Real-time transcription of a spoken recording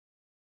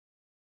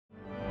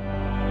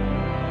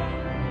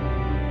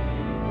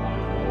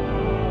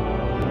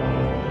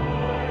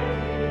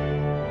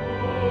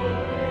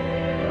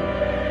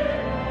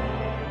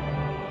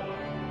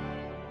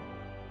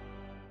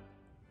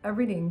A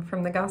reading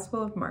from the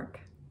Gospel of Mark.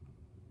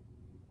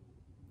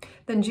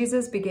 Then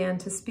Jesus began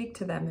to speak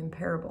to them in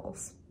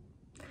parables.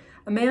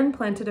 A man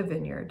planted a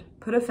vineyard,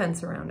 put a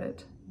fence around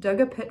it, dug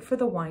a pit for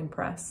the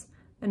winepress,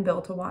 and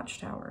built a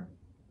watchtower.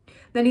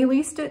 Then he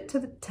leased it to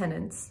the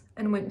tenants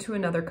and went to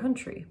another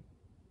country.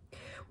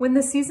 When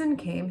the season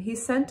came, he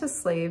sent a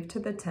slave to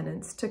the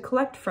tenants to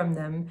collect from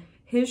them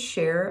his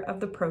share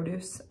of the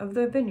produce of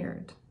the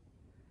vineyard.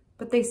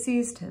 But they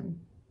seized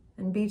him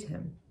and beat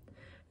him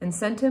and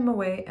sent him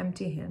away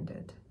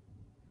empty-handed.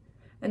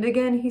 And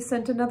again he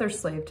sent another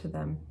slave to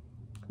them.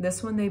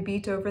 This one they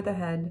beat over the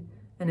head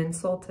and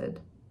insulted.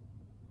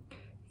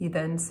 He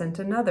then sent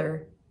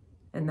another,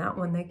 and that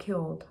one they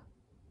killed.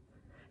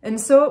 And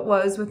so it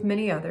was with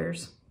many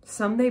others.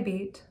 Some they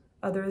beat,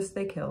 others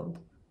they killed.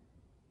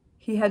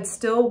 He had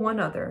still one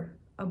other,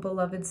 a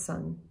beloved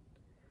son.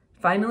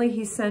 Finally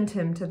he sent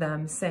him to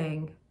them,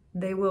 saying,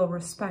 "They will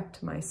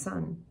respect my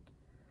son."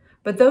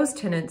 But those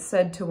tenants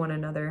said to one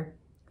another,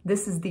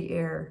 "This is the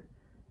heir.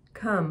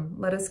 Come,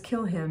 let us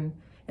kill him,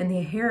 and the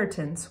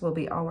inheritance will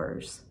be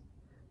ours."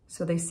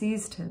 So they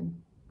seized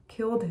him,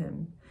 killed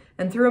him,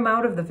 and threw him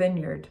out of the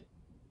vineyard.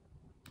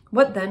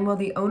 What then will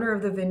the owner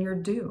of the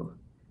vineyard do?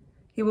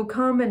 He will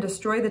come and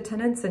destroy the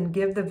tenants and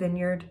give the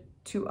vineyard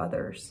to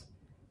others.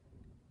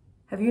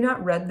 Have you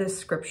not read this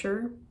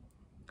scripture?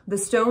 The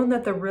stone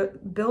that the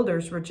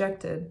builders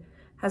rejected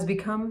has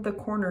become the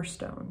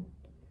cornerstone.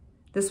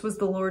 This was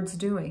the Lord's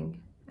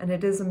doing, and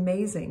it is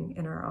amazing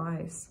in our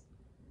eyes.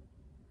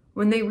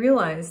 When they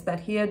realized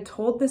that he had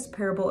told this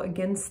parable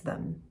against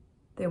them,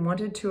 they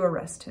wanted to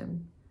arrest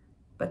him,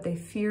 but they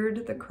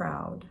feared the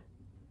crowd.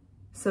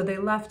 So they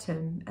left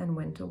him and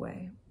went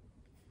away.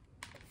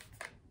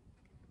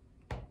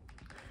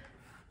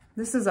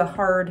 This is a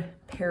hard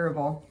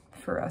parable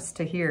for us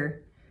to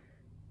hear.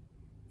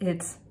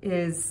 It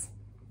is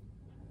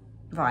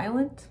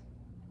violent,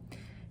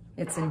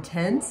 it's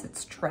intense,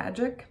 it's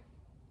tragic,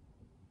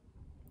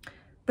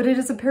 but it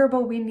is a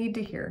parable we need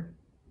to hear,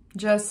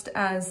 just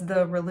as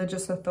the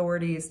religious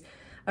authorities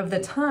of the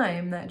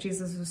time that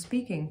Jesus was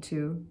speaking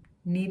to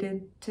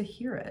needed to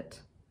hear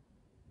it.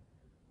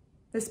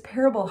 This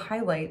parable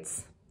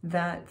highlights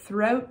that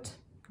throughout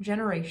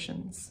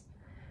generations,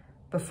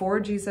 before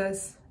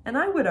Jesus, and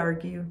I would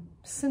argue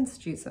since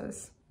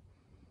Jesus,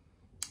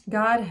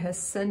 God has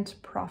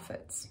sent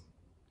prophets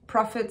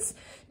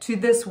to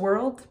this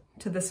world,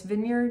 to this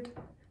vineyard,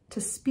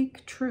 to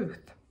speak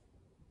truth.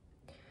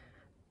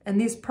 And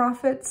these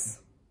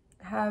prophets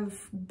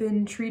have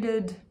been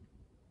treated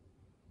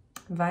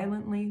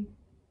violently.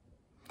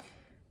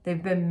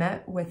 They've been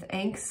met with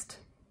angst,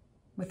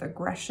 with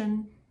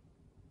aggression.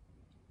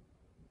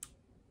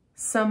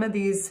 Some of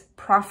these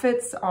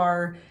prophets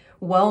are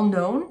well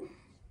known.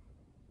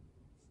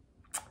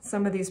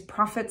 Some of these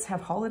prophets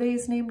have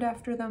holidays named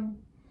after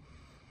them.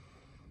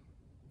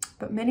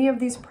 But many of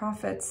these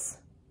prophets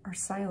are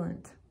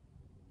silent.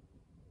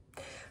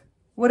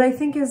 What I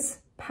think is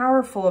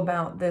powerful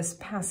about this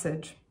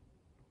passage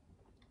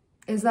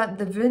is that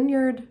the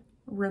vineyard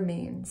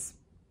remains.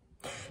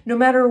 No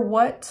matter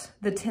what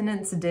the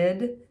tenants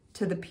did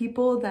to the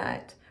people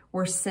that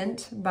were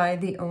sent by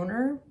the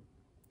owner,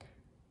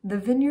 the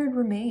vineyard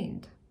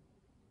remained.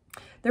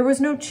 There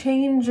was no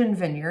change in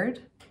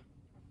vineyard.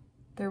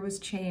 There was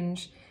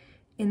change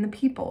in the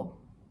people,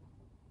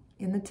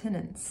 in the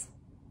tenants.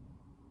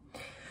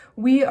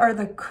 We are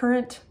the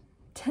current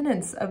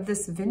tenants of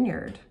this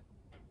vineyard,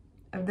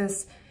 of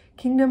this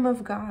kingdom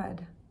of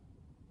God.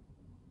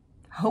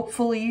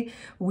 Hopefully,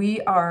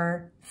 we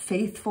are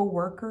faithful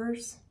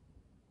workers.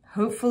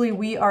 Hopefully,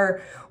 we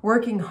are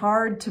working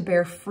hard to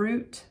bear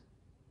fruit,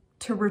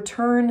 to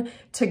return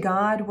to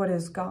God what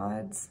is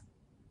God's.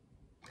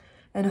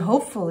 And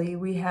hopefully,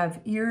 we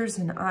have ears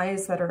and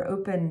eyes that are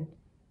open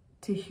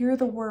to hear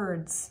the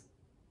words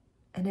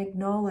and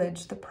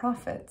acknowledge the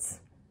prophets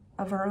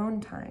of our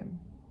own time.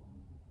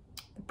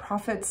 The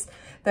prophets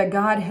that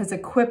God has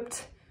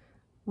equipped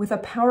with a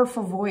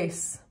powerful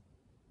voice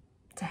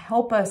to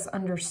help us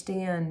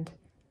understand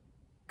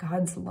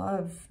God's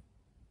love,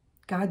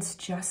 God's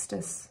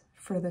justice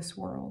for this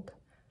world.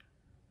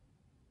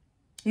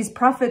 These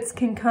prophets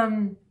can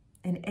come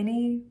in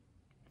any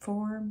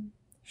form,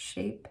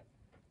 shape,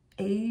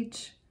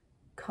 age,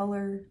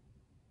 color,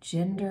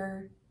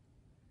 gender.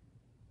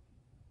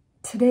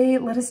 Today,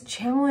 let us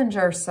challenge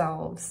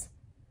ourselves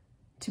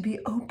to be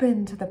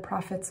open to the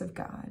prophets of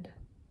God,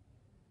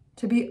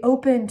 to be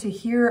open to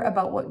hear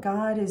about what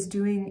God is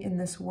doing in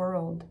this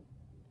world,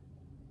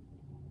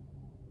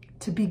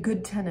 to be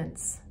good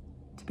tenants,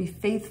 to be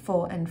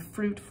faithful and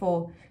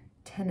fruitful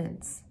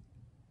tenants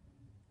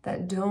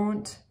that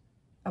don't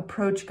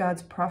approach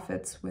God's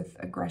prophets with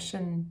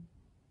aggression,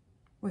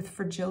 with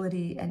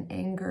fragility and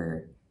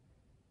anger,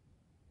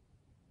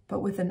 but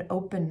with an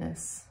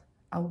openness,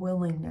 a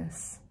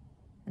willingness,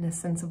 and a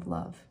sense of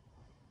love.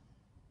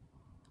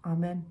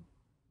 Amen.